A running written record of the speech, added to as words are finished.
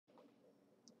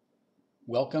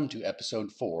Welcome to episode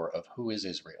 4 of Who is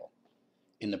Israel?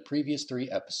 In the previous 3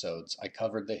 episodes, I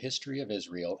covered the history of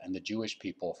Israel and the Jewish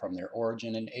people from their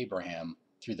origin in Abraham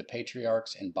through the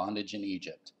patriarchs and bondage in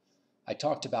Egypt. I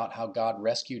talked about how God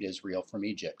rescued Israel from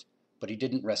Egypt, but he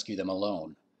didn't rescue them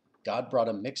alone. God brought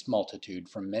a mixed multitude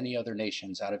from many other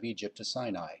nations out of Egypt to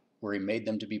Sinai, where he made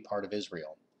them to be part of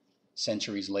Israel.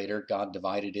 Centuries later, God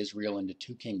divided Israel into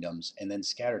 2 kingdoms and then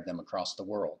scattered them across the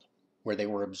world, where they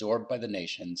were absorbed by the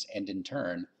nations and in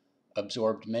turn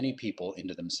absorbed many people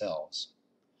into themselves.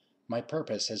 My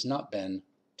purpose has not been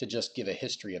to just give a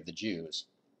history of the Jews,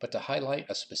 but to highlight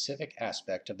a specific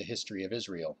aspect of the history of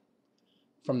Israel.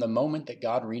 From the moment that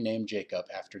God renamed Jacob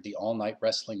after the all-night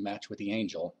wrestling match with the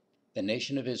angel, the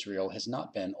nation of Israel has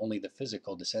not been only the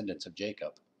physical descendants of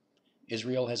Jacob.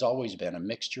 Israel has always been a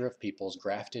mixture of peoples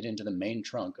grafted into the main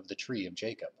trunk of the tree of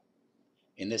Jacob.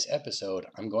 In this episode,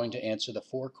 I'm going to answer the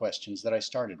 4 questions that I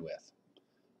started with.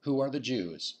 Who are the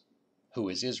Jews? Who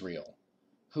is Israel?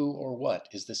 Who or what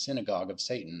is the Synagogue of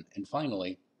Satan? And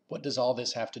finally, what does all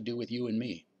this have to do with you and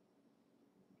me?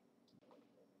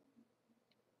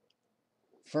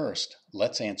 First,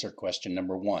 let's answer question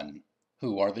number 1.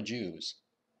 Who are the Jews?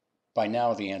 By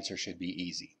now, the answer should be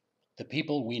easy. The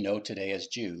people we know today as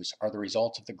Jews are the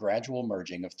result of the gradual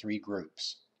merging of 3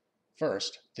 groups.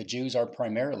 First, the Jews are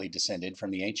primarily descended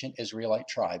from the ancient Israelite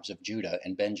tribes of Judah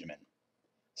and Benjamin.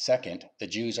 Second, the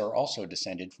Jews are also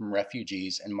descended from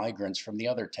refugees and migrants from the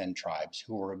other 10 tribes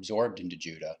who were absorbed into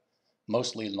Judah,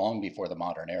 mostly long before the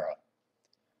modern era.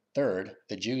 Third,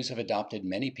 the Jews have adopted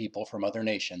many people from other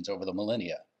nations over the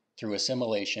millennia, through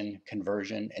assimilation,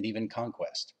 conversion, and even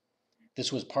conquest.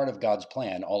 This was part of God's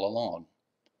plan all along.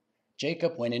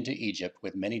 Jacob went into Egypt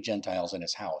with many Gentiles in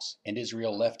his house, and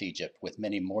Israel left Egypt with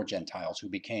many more Gentiles who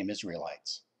became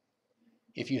Israelites.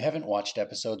 If you haven't watched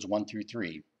episodes 1 through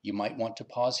 3, you might want to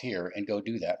pause here and go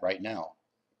do that right now.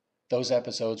 Those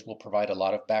episodes will provide a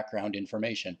lot of background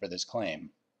information for this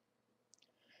claim.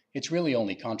 It's really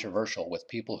only controversial with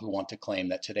people who want to claim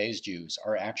that today's Jews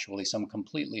are actually some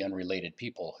completely unrelated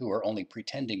people who are only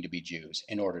pretending to be Jews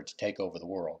in order to take over the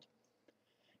world.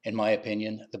 In my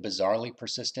opinion, the bizarrely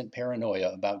persistent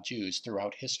paranoia about Jews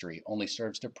throughout history only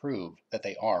serves to prove that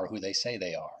they are who they say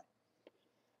they are.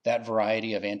 That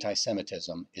variety of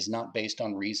anti-Semitism is not based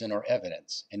on reason or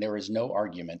evidence, and there is no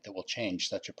argument that will change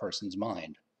such a person's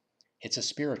mind. It's a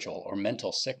spiritual or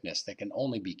mental sickness that can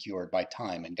only be cured by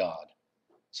time and God.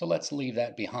 So let's leave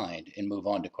that behind and move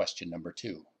on to question number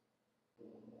 2.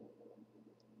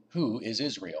 Who is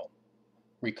Israel?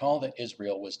 Recall that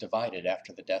Israel was divided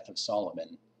after the death of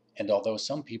Solomon, and although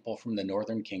some people from the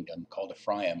northern kingdom called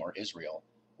Ephraim or Israel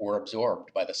were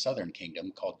absorbed by the southern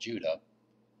kingdom called Judah,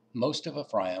 most of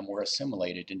Ephraim were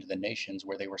assimilated into the nations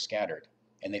where they were scattered,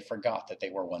 and they forgot that they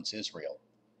were once Israel.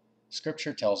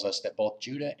 Scripture tells us that both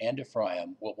Judah and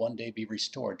Ephraim will one day be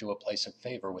restored to a place of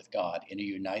favor with God in a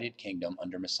united kingdom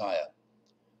under Messiah.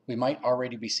 We might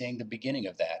already be seeing the beginning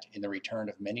of that in the return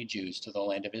of many Jews to the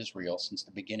land of Israel since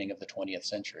the beginning of the 20th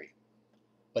century.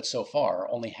 But so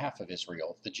far, only half of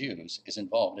Israel, the Jews, is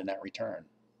involved in that return.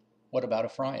 What about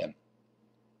Ephraim?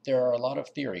 There are a lot of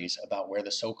theories about where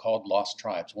the so-called lost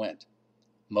tribes went.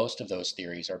 Most of those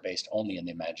theories are based only in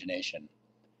the imagination.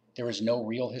 There is no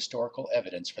real historical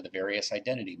evidence for the various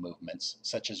identity movements,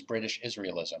 such as British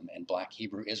Israelism and Black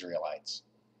Hebrew Israelites.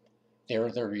 They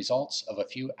are the results of a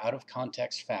few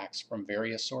out-of-context facts from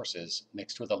various sources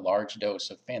mixed with a large dose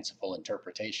of fanciful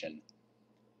interpretation.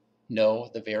 No,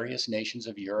 the various nations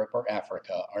of Europe or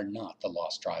Africa are not the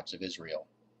lost tribes of Israel.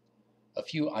 A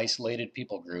few isolated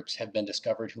people groups have been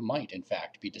discovered who might, in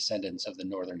fact, be descendants of the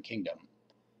northern kingdom,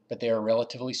 but they are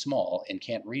relatively small and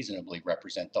can't reasonably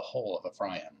represent the whole of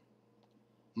Ephraim.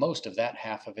 Most of that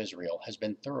half of Israel has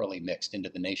been thoroughly mixed into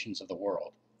the nations of the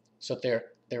world, so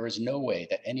there is no way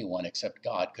that anyone except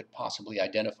God could possibly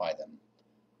identify them.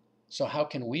 So how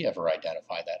can we ever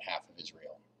identify that half of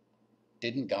Israel?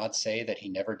 Didn't God say that he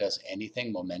never does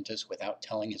anything momentous without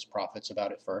telling his prophets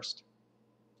about it first?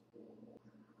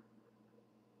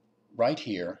 Right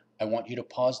here, I want you to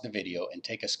pause the video and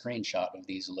take a screenshot of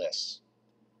these lists.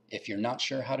 If you're not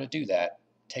sure how to do that,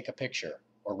 take a picture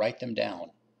or write them down,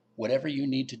 whatever you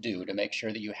need to do to make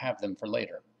sure that you have them for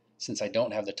later, since I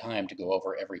don't have the time to go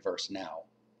over every verse now.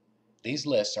 These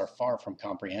lists are far from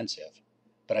comprehensive,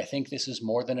 but I think this is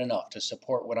more than enough to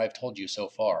support what I've told you so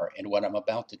far and what I'm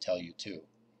about to tell you too.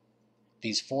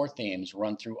 These 4 themes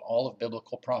run through all of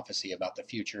biblical prophecy about the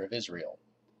future of Israel: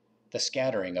 the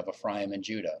scattering of Ephraim and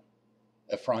Judah,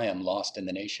 Ephraim lost in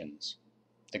the nations,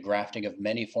 the grafting of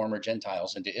many former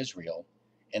Gentiles into Israel,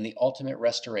 and the ultimate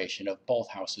restoration of both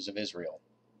houses of Israel.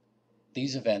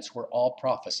 These events were all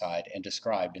prophesied and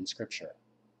described in Scripture.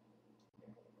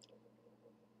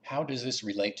 How does this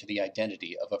relate to the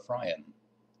identity of Ephraim?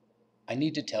 I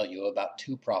need to tell you about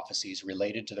two prophecies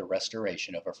related to the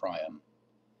restoration of Ephraim.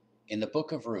 In the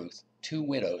book of Ruth, two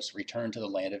widows return to the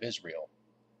land of Israel: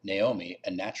 Naomi,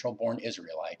 a natural-born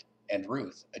Israelite, and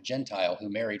Ruth, a Gentile who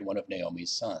married one of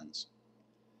Naomi's sons.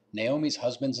 Naomi's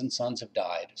husbands and sons have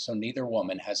died, so neither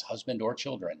woman has husband or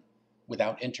children.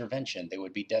 Without intervention, they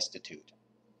would be destitute.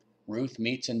 Ruth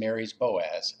meets and marries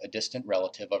Boaz, a distant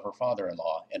relative of her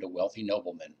father-in-law and a wealthy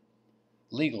nobleman.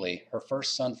 Legally, her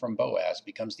first son from Boaz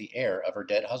becomes the heir of her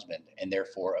dead husband, and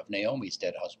therefore of Naomi's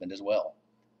dead husband as well.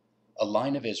 A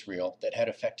line of Israel that had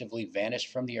effectively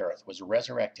vanished from the earth was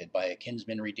resurrected by a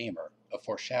kinsman redeemer, a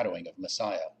foreshadowing of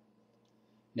Messiah.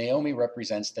 Naomi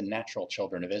represents the natural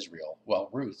children of Israel, while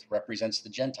Ruth represents the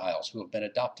Gentiles who have been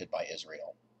adopted by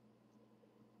Israel.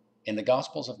 In the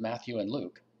Gospels of Matthew and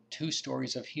Luke, two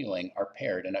stories of healing are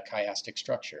paired in a chiastic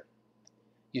structure.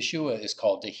 Yeshua is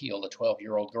called to heal a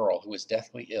 12-year-old girl who is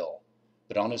deathly ill,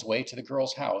 but on his way to the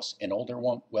girl's house, an older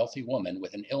wealthy woman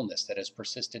with an illness that has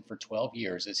persisted for 12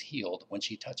 years is healed when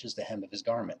she touches the hem of his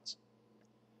garments.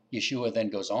 Yeshua then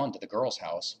goes on to the girl's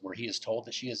house, where he is told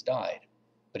that she has died,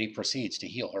 but he proceeds to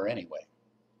heal her anyway.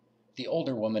 The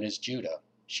older woman is Judah.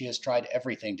 She has tried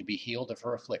everything to be healed of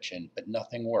her affliction, but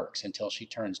nothing works until she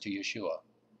turns to Yeshua.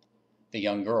 The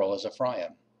young girl is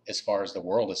Ephraim. As far as the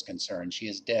world is concerned, she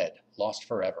is dead, lost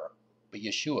forever, but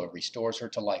Yeshua restores her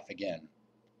to life again.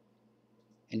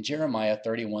 In Jeremiah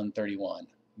 31:31,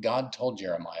 God told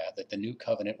Jeremiah that the new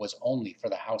covenant was only for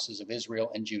the houses of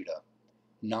Israel and Judah,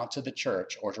 not to the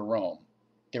church or to Rome.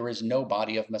 There is no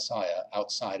body of Messiah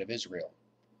outside of Israel.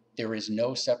 There is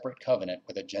no separate covenant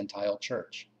with a Gentile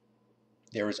church.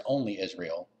 There is only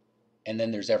Israel, and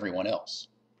then there's everyone else.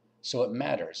 So it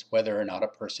matters whether or not a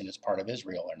person is part of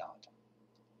Israel or not.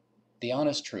 The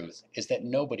honest truth is that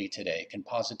nobody today can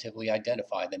positively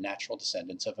identify the natural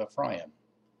descendants of Ephraim.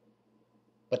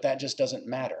 But that just doesn't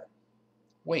matter.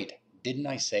 Wait, didn't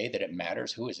I say that it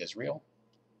matters who is Israel?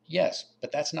 Yes,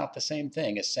 but that's not the same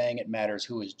thing as saying it matters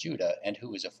who is Judah and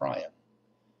who is Ephraim.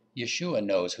 Yeshua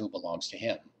knows who belongs to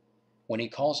him. When he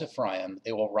calls Ephraim,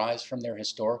 they will rise from their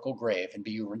historical grave and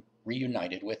be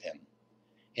reunited with him.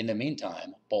 In the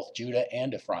meantime, both Judah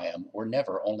and Ephraim were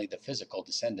never only the physical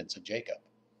descendants of Jacob.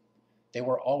 They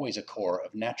were always a core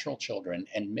of natural children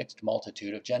and mixed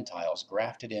multitude of Gentiles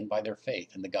grafted in by their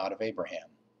faith in the God of Abraham.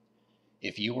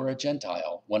 If you were a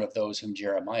Gentile, one of those whom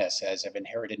Jeremiah says have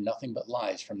inherited nothing but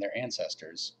lies from their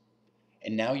ancestors,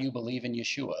 and now you believe in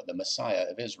Yeshua, the Messiah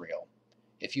of Israel,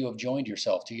 if you have joined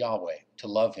yourself to Yahweh, to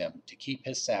love him, to keep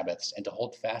his Sabbaths, and to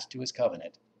hold fast to his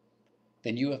covenant,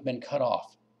 then you have been cut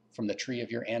off from the tree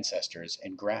of your ancestors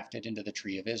and grafted into the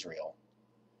tree of Israel.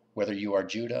 Whether you are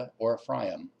Judah or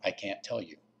Ephraim, I can't tell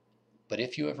you. But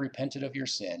if you have repented of your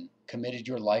sin, committed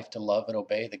your life to love and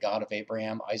obey the God of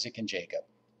Abraham, Isaac, and Jacob,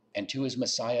 and to his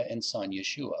Messiah and Son,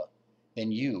 Yeshua,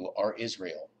 then you are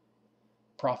Israel,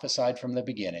 prophesied from the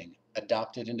beginning,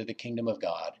 adopted into the kingdom of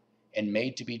God, and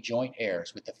made to be joint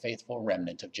heirs with the faithful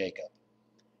remnant of Jacob.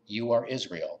 You are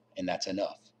Israel, and that's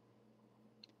enough.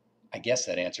 I guess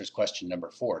that answers question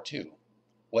number 4, too.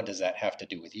 What does that have to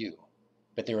do with you?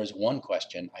 But there is one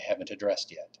question I haven't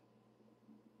addressed yet.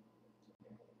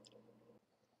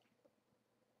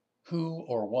 Who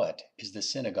or what is the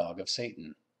Synagogue of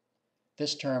Satan?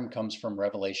 This term comes from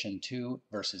Revelation 2,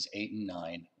 verses 8 and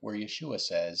 9, where Yeshua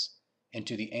says, "And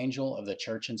to the angel of the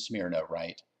church in Smyrna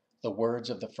write, the words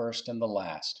of the first and the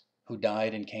last, who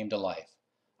died and came to life.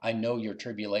 I know your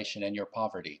tribulation and your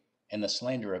poverty, and the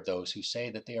slander of those who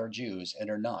say that they are Jews and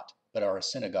are not, but are a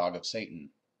synagogue of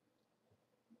Satan."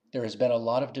 There has been a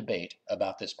lot of debate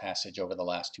about this passage over the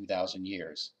last 2,000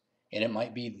 years, and it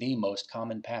might be the most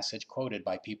common passage quoted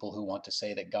by people who want to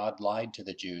say that God lied to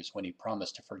the Jews when he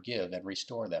promised to forgive and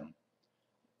restore them.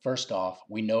 First off,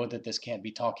 we know that this can't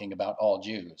be talking about all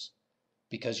Jews,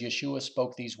 because Yeshua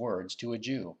spoke these words to a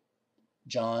Jew.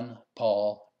 John,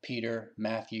 Paul, Peter,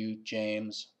 Matthew,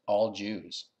 James, all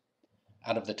Jews.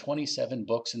 Out of the 27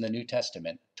 books in the New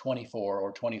Testament, 24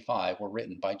 or 25 were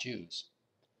written by Jews.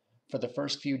 For the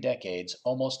first few decades,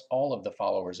 almost all of the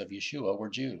followers of Yeshua were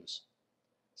Jews.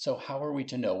 So how are we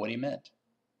to know what he meant?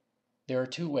 There are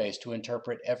two ways to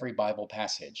interpret every Bible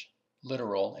passage,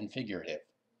 literal and figurative.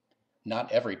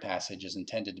 Not every passage is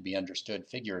intended to be understood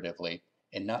figuratively,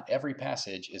 and not every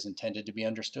passage is intended to be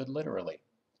understood literally.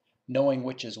 Knowing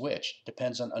which is which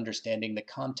depends on understanding the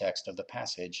context of the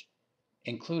passage,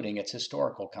 including its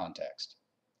historical context.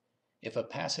 If a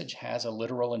passage has a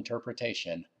literal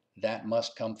interpretation, that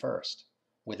must come first.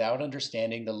 Without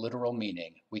understanding the literal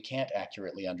meaning, we can't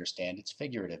accurately understand its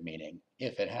figurative meaning,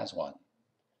 if it has one.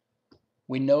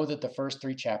 We know that the first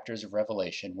 3 chapters of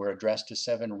Revelation were addressed to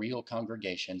 7 real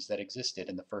congregations that existed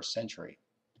in the first century.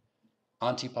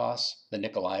 Antipas, the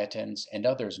Nicolaitans, and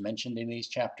others mentioned in these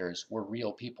chapters were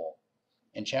real people.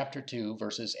 And chapter 2,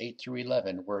 verses 8 through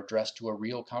 11 were addressed to a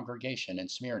real congregation in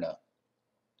Smyrna.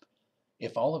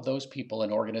 If all of those people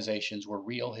and organizations were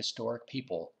real historic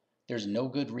people, there's no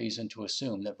good reason to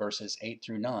assume that verses 8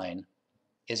 through 9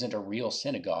 isn't a real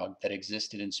synagogue that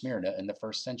existed in Smyrna in the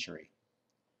first century.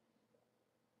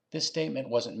 This statement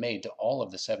wasn't made to all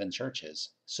of the 7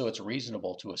 churches, so it's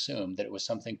reasonable to assume that it was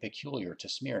something peculiar to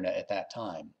Smyrna at that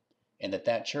time, and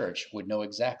that church would know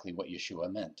exactly what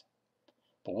Yeshua meant.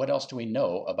 But what else do we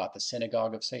know about the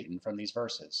Synagogue of Satan from these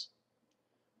verses?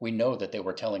 We know that they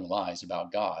were telling lies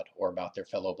about God or about their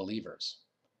fellow believers.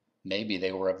 Maybe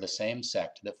they were of the same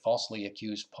sect that falsely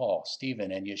accused Paul,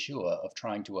 Stephen, and Yeshua of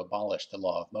trying to abolish the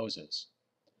law of Moses.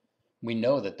 We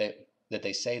know that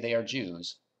they say they are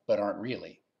Jews, but aren't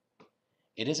really.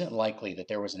 It isn't likely that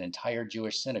there was an entire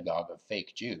Jewish synagogue of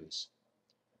fake Jews.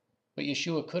 But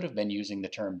Yeshua could have been using the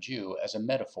term Jew as a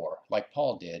metaphor, like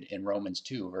Paul did in Romans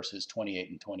 2, verses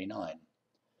 28 and 29.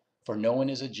 For no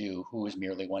one is a Jew who is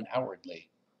merely one outwardly,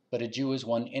 but a Jew is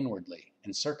one inwardly,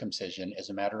 and circumcision is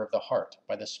a matter of the heart,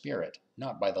 by the Spirit,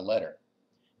 not by the letter.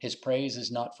 His praise is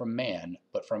not from man,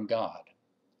 but from God.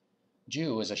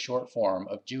 Jew is a short form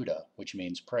of Judah, which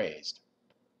means praised.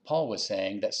 Paul was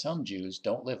saying that some Jews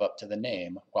don't live up to the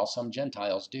name, while some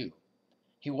Gentiles do.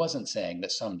 He wasn't saying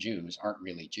that some Jews aren't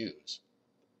really Jews.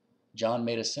 John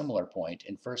made a similar point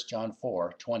in 1 John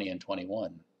 4, 20 and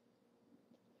 21.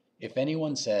 If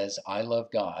anyone says, I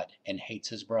love God, and hates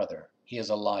his brother, he is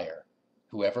a liar.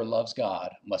 Whoever loves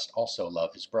God must also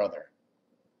love his brother.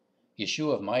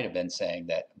 Yeshua might have been saying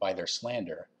that, by their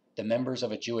slander, the members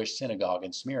of a Jewish synagogue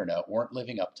in Smyrna weren't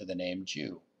living up to the name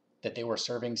Jew, that they were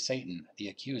serving Satan, the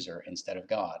accuser, instead of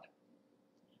God.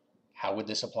 How would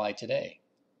this apply today?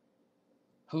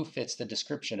 Who fits the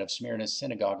description of Smyrna's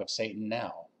Synagogue of Satan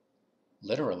now?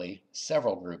 Literally,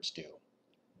 several groups do.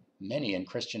 Many in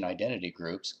Christian identity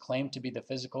groups claim to be the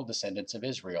physical descendants of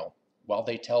Israel, while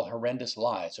they tell horrendous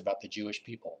lies about the Jewish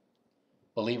people.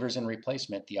 Believers in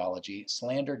replacement theology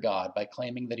slander God by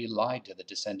claiming that he lied to the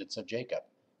descendants of Jacob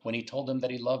when he told them that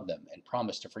he loved them and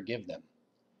promised to forgive them.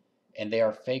 And they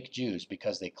are fake Jews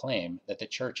because they claim that the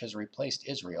church has replaced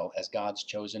Israel as God's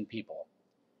chosen people.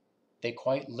 They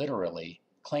quite literally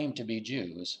claim to be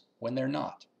Jews when they're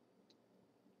not.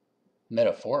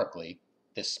 Metaphorically,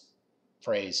 this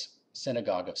phrase,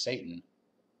 synagogue of Satan,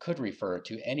 could refer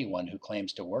to anyone who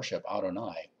claims to worship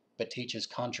Adonai but teaches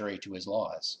contrary to his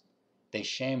laws. They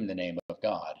shame the name of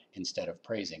God instead of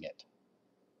praising it.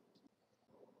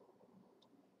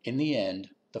 In the end,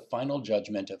 the final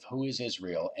judgment of who is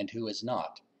Israel and who is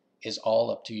not is all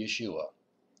up to Yeshua.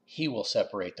 He will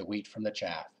separate the wheat from the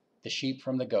chaff, the sheep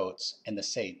from the goats, and the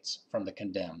saints from the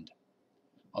condemned.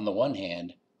 On the one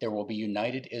hand, there will be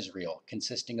united Israel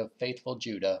consisting of faithful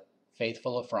Judah,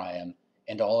 faithful Ephraim,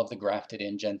 and all of the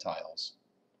grafted-in Gentiles.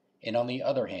 And on the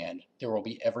other hand, there will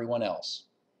be everyone else,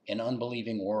 an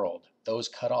unbelieving world, those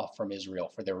cut off from Israel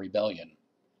for their rebellion,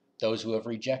 those who have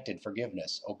rejected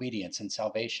forgiveness, obedience, and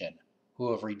salvation,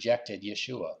 who have rejected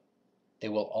Yeshua. They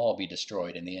will all be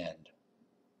destroyed in the end.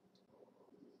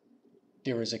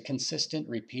 There is a consistent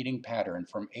repeating pattern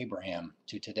from Abraham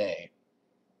to today.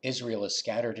 Israel is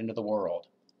scattered into the world,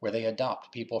 where they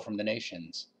adopt people from the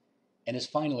nations, and is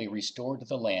finally restored to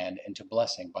the land and to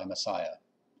blessing by Messiah.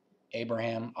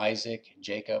 Abraham, Isaac,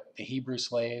 Jacob, the Hebrew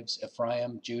slaves,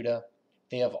 Ephraim, Judah,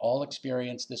 they have all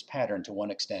experienced this pattern to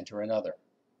one extent or another.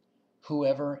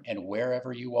 Whoever and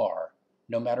wherever you are,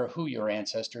 no matter who your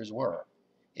ancestors were,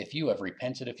 if you have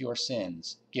repented of your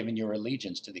sins, given your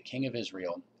allegiance to the King of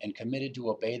Israel, and committed to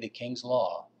obey the King's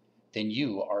law, then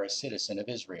you are a citizen of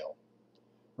Israel.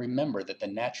 Remember that the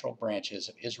natural branches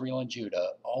of Israel and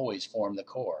Judah always form the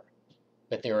core,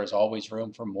 but there is always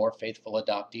room for more faithful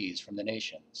adoptees from the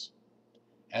nations.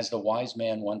 As the wise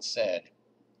man once said,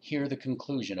 hear the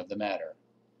conclusion of the matter.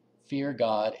 Fear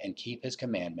God and keep his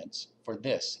commandments, for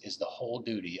this is the whole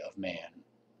duty of man.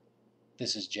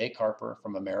 This is Jake Harper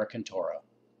from American Torah.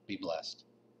 Be blessed.